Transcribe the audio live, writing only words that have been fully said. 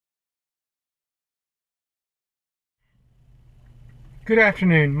Good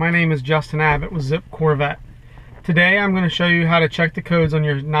afternoon, my name is Justin Abbott with Zip Corvette. Today I'm going to show you how to check the codes on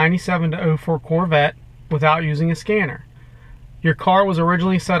your 97 to 04 Corvette without using a scanner. Your car was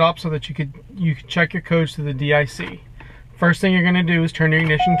originally set up so that you could check your codes through the DIC. First thing you're going to do is turn your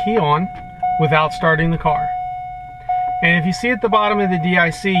ignition key on without starting the car. And if you see at the bottom of the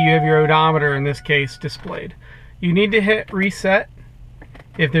DIC you have your odometer in this case displayed. You need to hit reset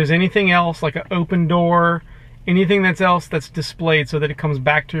if there's anything else like an open door, anything else that's displayed so that it comes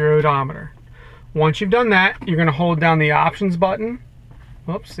back to your odometer. Once you've done that, you're going to hold down the options button.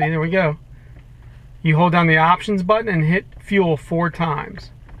 Oops, see, there we go. You hold down the options button and hit fuel 4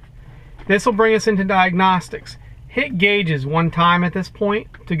 times. This will bring us into diagnostics. Hit gauges 1 time at this point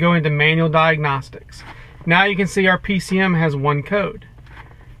to go into manual diagnostics. Now you can see our PCM has 1 code.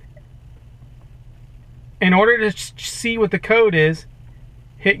 In order to see what the code is,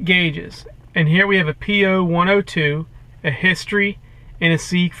 hit gauges. And here we have a P0102, a history, and a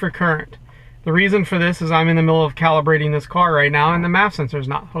C for current. The reason for this is I'm in the middle of calibrating this car right now and the MAP sensor is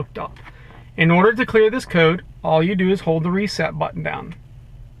not hooked up. In order to clear this code, all you do is hold the reset button down.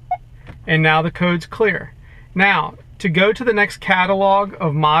 And now the code's clear. Now, to go to the next catalog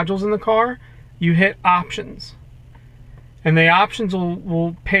of modules in the car, you hit options. And the options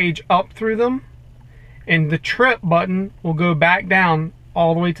will page up through them, and the trip button will go back down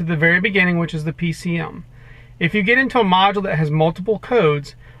all the way to the very beginning, which is the PCM. If you get into a module that has multiple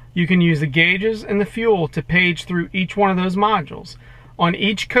codes, you can use the gauges and the fuel to page through each one of those modules. On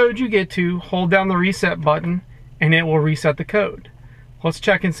each code you get to, hold down the reset button and it will reset the code. Let's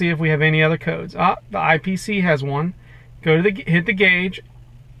check and see if we have any other codes. The IPC has one. Go to hit the gauge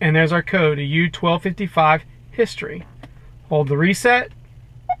and there's our code, a U1255 history. Hold the reset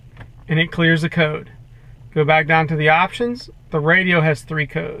and it clears the code. Go back down to the options. The radio has 3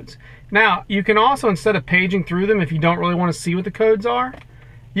 codes. Now, you can also, instead of paging through them, if you don't really want to see what the codes are,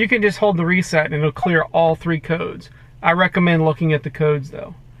 you can just hold the reset and it'll clear all 3 codes. I recommend looking at the codes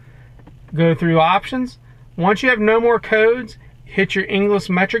though. Go through options. Once you have no more codes, hit your English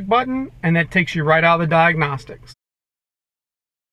metric button and that takes you right out of the diagnostics.